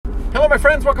Hello, my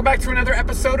friends. Welcome back to another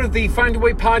episode of the Find a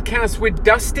Way podcast with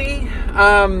Dusty.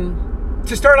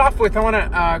 To start off with, I want to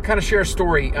kind of share a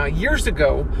story. Years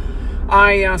ago,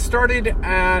 I started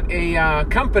at a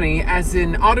company as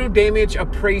an auto damage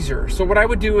appraiser. So what I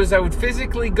would do is I would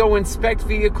physically go inspect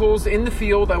vehicles in the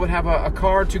field. I would have a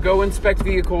car to go inspect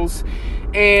vehicles.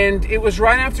 And it was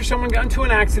right after someone got into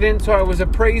an accident, so I was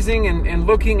appraising and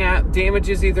looking at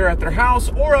damages either at their house,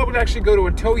 or I would actually go to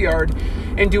a tow yard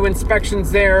and do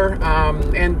inspections there.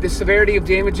 And the severity of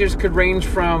damages could range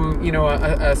from,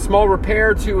 a small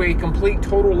repair to a complete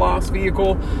total loss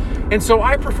vehicle. And so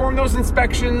I performed those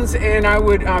inspections, and I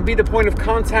would be the point of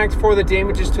contact for the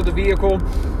damages to the vehicle.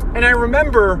 And I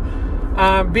remember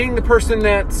being the person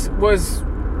that was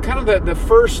kind of the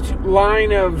first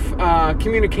line of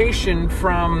communication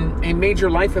from a major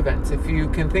life event. If you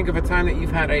can think of a time that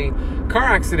you've had a car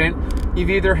accident,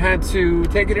 you've either had to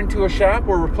take it into a shop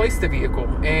or replace the vehicle.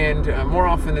 And more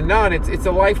often than not, it's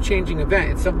a life-changing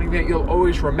event. It's something that you'll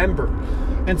always remember.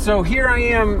 And so here I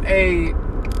am,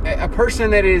 a person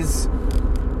that is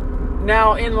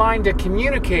now in line to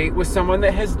communicate with someone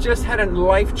that has just had a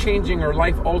life-changing or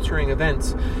life-altering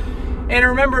event. And I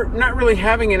remember not really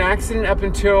having an accident up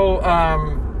until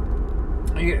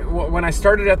when I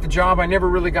started at the job. I never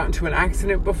really got into an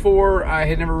accident before. I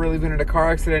had never really been in a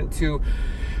car accident to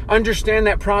understand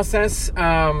that process.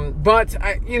 But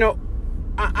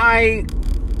I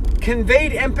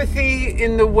conveyed empathy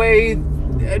in the way,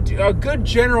 a good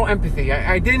general empathy.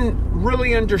 I didn't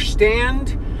really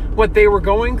understand what they were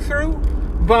going through,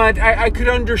 but I could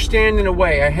understand in a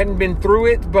way. I hadn't been through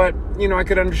it, but I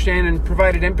could understand and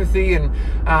provided empathy. And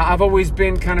I've always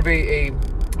been kind of a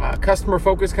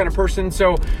customer-focused kind of person.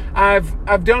 So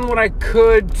I've done what I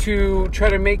could to try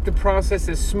to make the process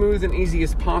as smooth and easy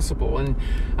as possible. And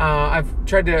I've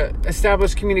tried to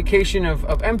establish communication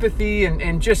of empathy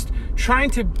and just trying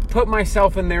to put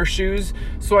myself in their shoes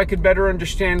so I could better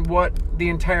understand what the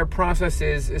entire process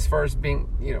is, as far as being,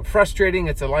 frustrating.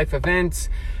 It's a life event.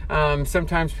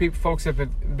 Sometimes folks have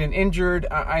been injured.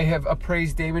 I have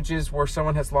appraised damages where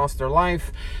someone has lost their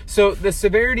life. So the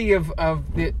severity of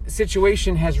the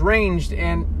situation has ranged.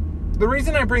 And the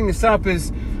reason I bring this up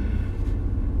is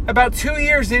about 2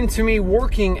 years into me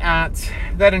working at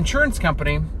that insurance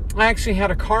company, I actually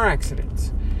had a car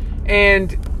accident.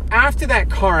 And after that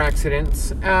car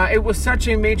accident, it was such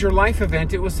a major life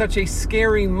event. It was such a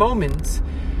scary moment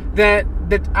that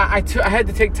I had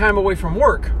to take time away from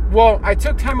work. Well, I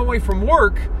took time away from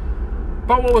work,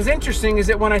 but what was interesting is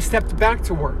that when I stepped back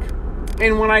to work,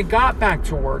 and when I got back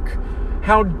to work,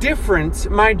 how different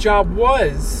my job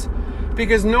was,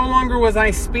 because no longer was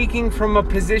I speaking from a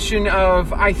position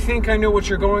of, I think I know what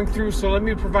you're going through, so let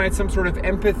me provide some sort of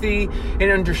empathy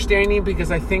and understanding because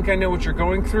I think I know what you're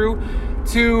going through,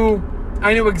 to,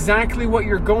 I know exactly what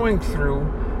you're going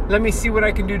through. Let me see what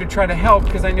I can do to try to help,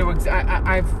 because I know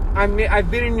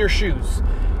I've been in your shoes.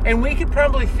 And we could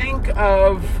probably think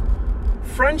of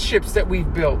friendships that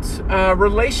we've built,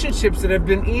 relationships that have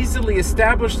been easily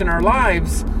established in our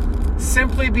lives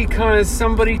simply because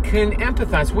somebody can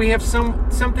empathize. We have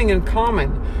something in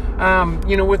common.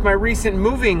 With my recent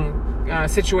moving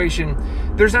situation,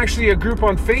 there's actually a group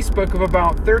on Facebook of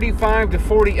about 35 to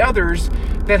 40 others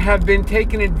that have been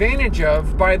taken advantage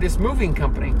of by this moving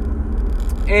company.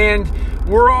 And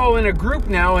we're all in a group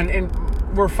now, and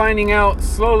we're finding out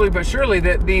slowly but surely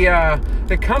that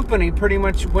the company pretty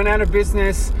much went out of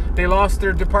business. They lost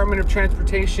their Department of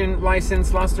Transportation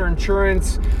license, lost their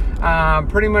insurance,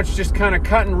 pretty much just kind of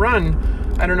cut and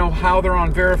run. I don't know how they're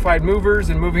on Verified Movers,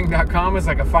 and Moving.com is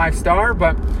like a 5-star,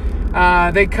 but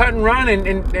they cut and run,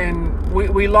 and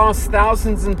we lost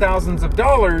thousands and thousands of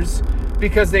dollars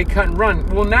because they cut and run.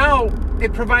 Well, now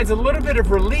it provides a little bit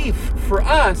of relief for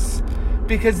us,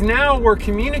 because now we're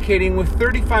communicating with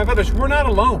 35 others. We're not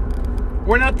alone.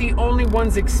 We're not the only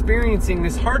ones experiencing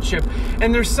this hardship.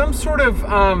 And there's some sort of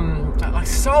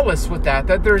solace with that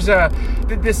there's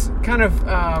this kind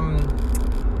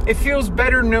of, it feels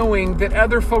better knowing that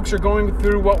other folks are going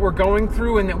through what we're going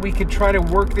through, and that we could try to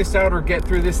work this out or get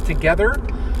through this together.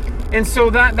 And so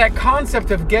that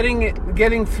concept of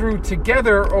getting through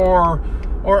together or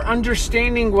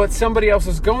understanding what somebody else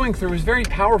is going through is very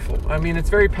powerful. I mean,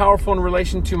 it's very powerful in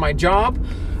relation to my job.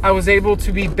 I was able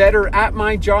to be better at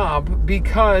my job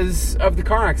because of the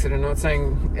car accident. I'm not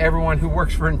saying everyone who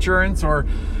works for insurance or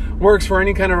works for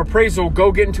any kind of appraisal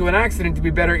go get into an accident to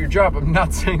be better at your job. I'm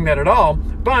not saying that at all.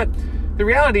 But the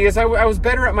reality is I was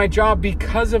better at my job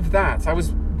because of that. I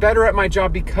was better at my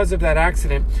job because of that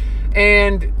accident.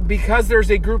 And because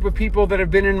there's a group of people that have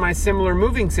been in my similar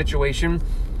moving situation,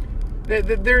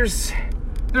 there's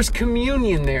There's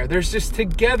communion there. There's just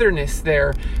togetherness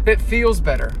there that feels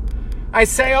better. I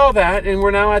say all that, and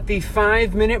we're now at the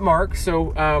 5-minute mark.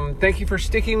 So thank you for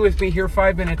sticking with me here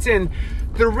 5 minutes in.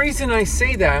 The reason I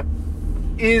say that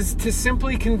is to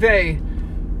simply convey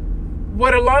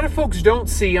what a lot of folks don't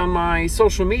see on my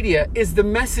social media is the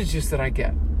messages that I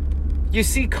get. You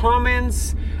see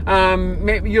comments,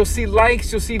 maybe you'll see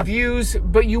likes, you'll see views,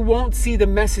 but you won't see the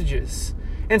messages.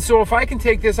 And so if I can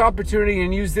take this opportunity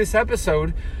and use this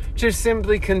episode to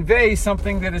simply convey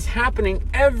something that is happening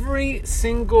every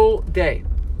single day.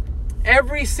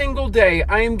 Every single day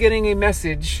I am getting a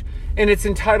message, and it's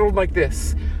entitled like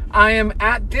this: I am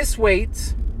at this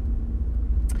weight,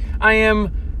 I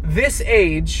am this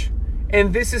age,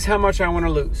 and this is how much I want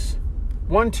to lose.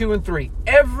 1, 2, and 3.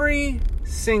 Every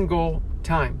single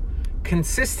time.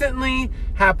 Consistently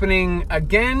happening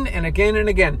again and again and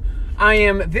again. I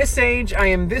am this age, I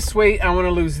am this weight, I want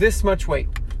to lose this much weight.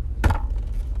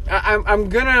 I'm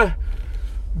going to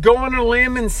go on a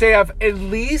limb and say I've at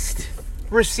least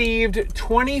received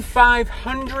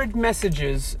 2,500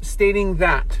 messages stating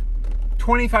that.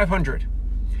 2,500.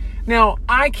 Now,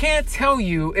 I can't tell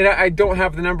you, and I don't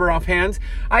have the number offhand,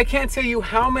 I can't tell you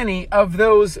how many of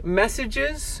those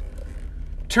messages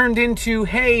turned into,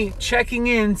 hey, checking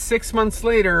in 6 months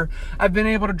later, I've been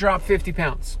able to drop 50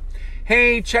 pounds.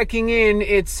 Hey, checking in,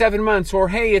 it's 7 months. Or,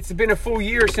 hey, it's been a full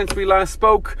year since we last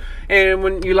spoke. And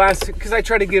when you last, because I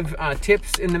try to give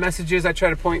tips in the messages. I try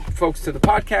to point folks to the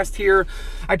podcast here.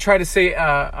 I try to say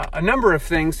a number of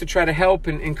things to try to help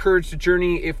and encourage the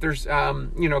journey. If there's,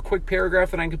 a quick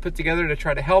paragraph that I can put together to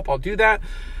try to help, I'll do that.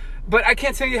 But I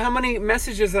can't tell you how many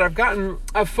messages that I've gotten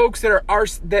of folks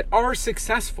that are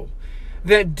successful,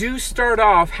 that do start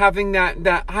off having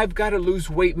that I've got to lose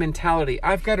weight mentality.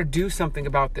 I've got to do something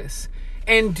about this,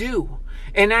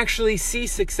 and actually see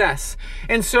success.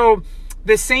 And so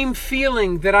the same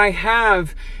feeling that I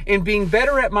have in being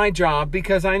better at my job,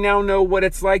 because I now know what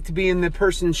it's like to be in the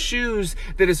person's shoes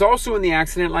that is also in the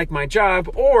accident like my job,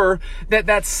 or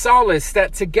that solace,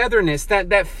 that togetherness,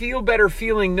 that feel better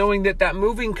feeling, knowing that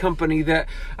moving company that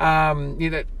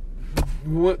that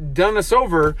done us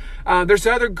over, there's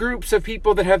other groups of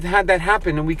people that have had that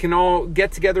happen, and we can all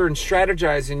get together and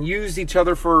strategize and use each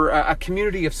other for a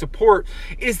community of support,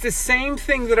 is the same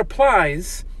thing that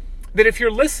applies. That if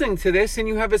you're listening to this and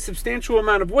you have a substantial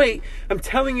amount of weight, I'm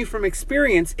telling you from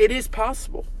experience, it is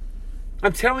possible.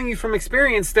 I'm telling you from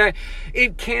experience that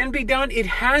it can be done. It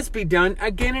has been done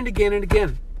again and again and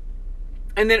again.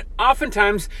 And then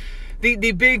oftentimes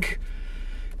the big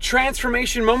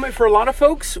transformation moment for a lot of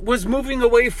folks was moving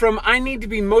away from I need to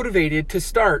be motivated to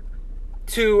start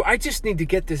to I just need to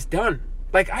get this done.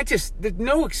 Like there's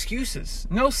no excuses,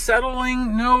 no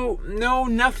settling, no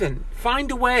nothing.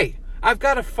 Find a way. I've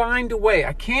got to find a way.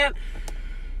 I can't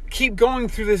keep going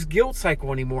through this guilt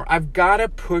cycle anymore. I've got to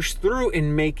push through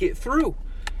and make it through.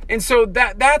 And so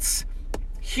that's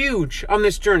huge on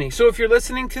this journey. So if you're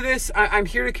listening to this, I'm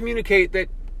here to communicate that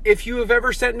if you have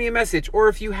ever sent me a message, or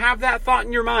if you have that thought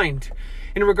in your mind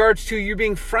in regards to you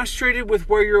being frustrated with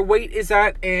where your weight is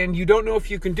at and you don't know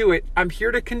if you can do it, I'm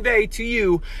here to convey to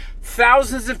you,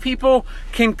 thousands of people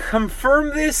can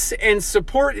confirm this and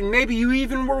support, and maybe you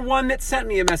even were one that sent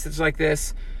me a message like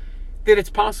this, that it's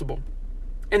possible.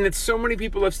 And that so many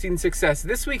people have seen success.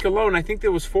 This week alone, I think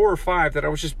there was 4 or 5 that I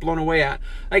was just blown away at.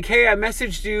 Like, hey, I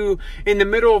messaged you in the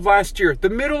middle of last year, the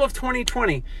middle of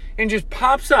 2020, and just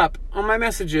pops up on my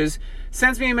messages,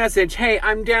 sends me a message, hey,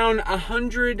 I'm down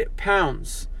 100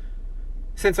 pounds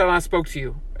since I last spoke to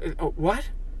you.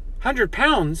 What? 100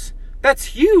 pounds? That's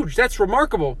huge. That's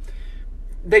remarkable.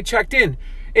 They checked in.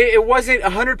 It wasn't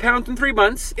 100 pounds in 3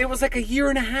 months. It was like a year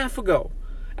and a half ago.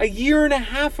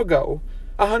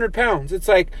 100 pounds. It's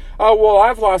like, oh, well,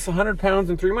 I've lost 100 pounds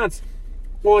in 3 months.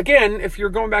 Well, again, if you're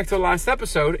going back to the last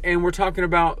episode and we're talking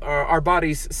about our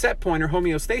body's set point or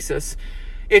homeostasis,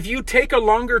 if you take a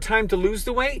longer time to lose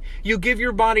the weight, you give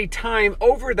your body time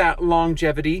over that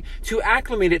longevity to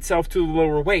acclimate itself to the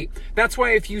lower weight. That's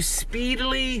why if you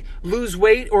speedily lose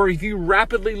weight or if you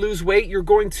rapidly lose weight, you're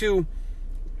going to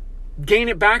gain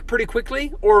it back pretty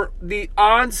quickly, or the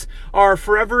odds are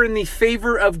forever in the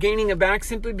favor of gaining it back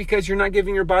simply because you're not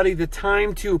giving your body the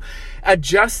time to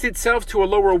adjust itself to a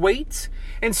lower weight.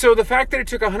 And so the fact that it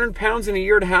took 100 pounds in a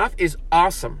year and a half is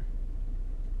awesome.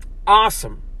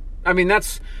 Awesome. I mean,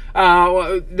 that's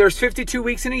there's 52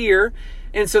 weeks in a year,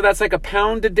 and so that's like a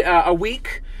pound a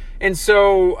week. And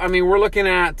so, I mean, we're looking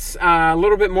at a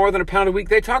little bit more than a pound a week.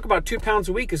 They talk about 2 pounds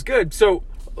a week is good. So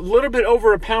little bit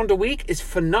over a pound a week is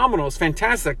phenomenal. It's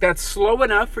fantastic. That's slow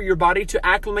enough for your body to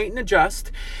acclimate and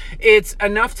adjust. It's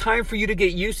enough time for you to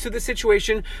get used to the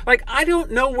situation. Like, I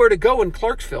don't know where to go in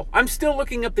Clarksville. I'm still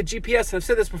looking up the GPS. I've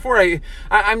said this before.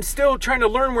 I'm still trying to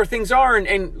learn where things are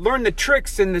and learn the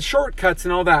tricks and the shortcuts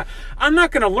and all that. I'm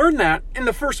not going to learn that in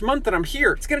the first month that I'm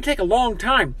here. It's going to take a long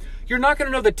time. You're not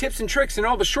going to know the tips and tricks and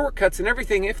all the shortcuts and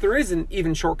everything, if there isn't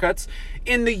even shortcuts,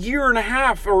 in the year and a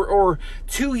half or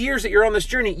 2 years that you're on this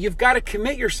journey. You've got to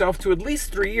commit yourself to at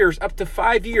least 3 years, up to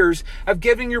 5 years of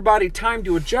giving your body time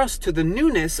to adjust to the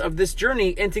newness of this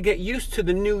journey and to get used to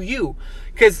the new you.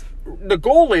 Because the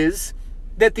goal is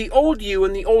that the old you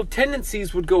and the old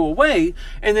tendencies would go away,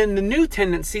 and then the new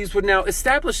tendencies would now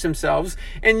establish themselves,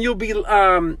 and you'll be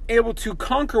able to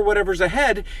conquer whatever's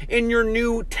ahead in your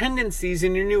new tendencies,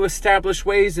 in your new established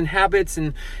ways and habits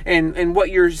and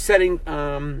what you're setting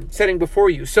before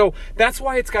you. So that's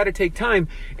why it's got to take time.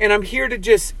 And I'm here to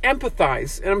just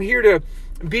empathize, and I'm here to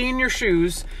be in your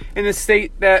shoes in the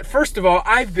state that, first of all,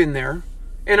 I've been there,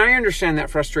 and I understand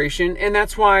that frustration, and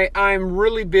that's why I'm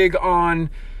really big on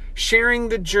sharing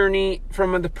the journey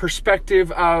from the perspective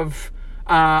of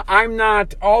I'm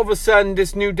not all of a sudden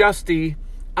this new Dusty.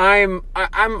 I'm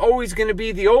always going to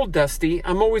be the old Dusty.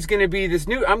 I'm always going to be this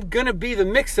new. I'm going to be the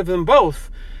mix of them both,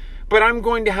 but I'm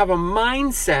going to have a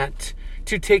mindset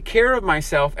to take care of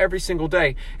myself every single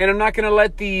day, and I'm not going to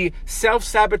let the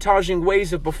self-sabotaging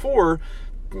ways of before,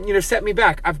 set me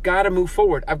back. I've got to move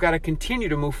forward. I've got to continue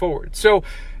to move forward. So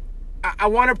I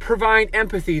want to provide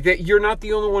empathy that you're not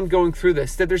the only one going through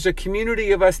this, that there's a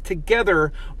community of us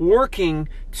together working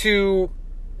to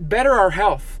better our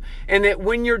health, and that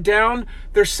when you're down,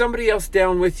 there's somebody else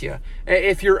down with you.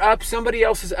 If you're up, somebody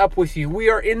else is up with you. We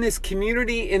are in this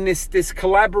community, in this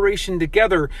collaboration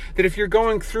together, that if you're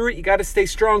going through it, you got to stay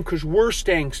strong, because we're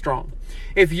staying strong.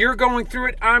 If you're going through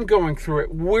it, I'm going through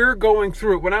it. We're going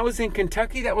through it. When I was in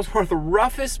Kentucky, that was one of the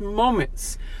roughest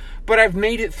moments, but I've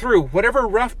made it through. Whatever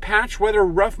rough patch, whatever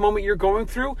rough moment you're going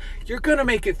through, you're going to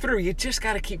make it through. You just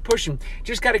got to keep pushing. You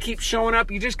just got to keep showing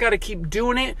up. You just got to keep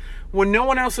doing it. When no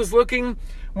one else is looking,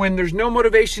 when there's no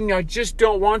motivation, I just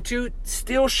don't want to,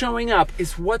 still showing up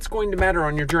is what's going to matter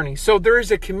on your journey. So there is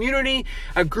a community,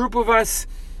 a group of us.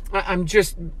 I'm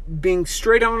just being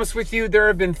straight honest with you. There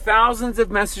have been thousands of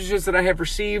messages that I have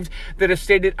received that have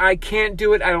stated, I can't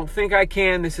do it. I don't think I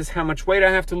can. This is how much weight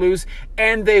I have to lose.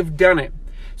 And they've done it.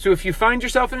 So if you find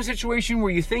yourself in a situation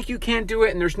where you think you can't do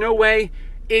it and there's no way,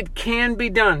 it can be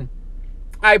done.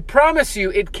 I promise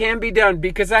you it can be done,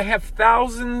 because I have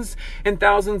thousands and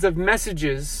thousands of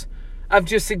messages of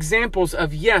just examples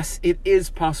of, yes, it is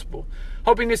possible.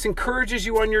 Hoping this encourages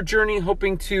you on your journey,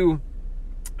 hoping to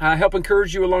help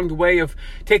encourage you along the way of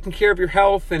taking care of your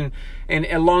health and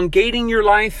elongating your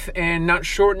life and not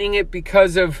shortening it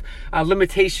because of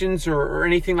limitations or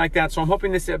anything like that. So I'm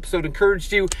hoping this episode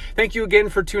encouraged you. Thank you again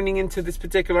for tuning into this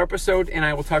particular episode, and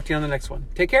I will talk to you on the next one.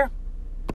 Take care.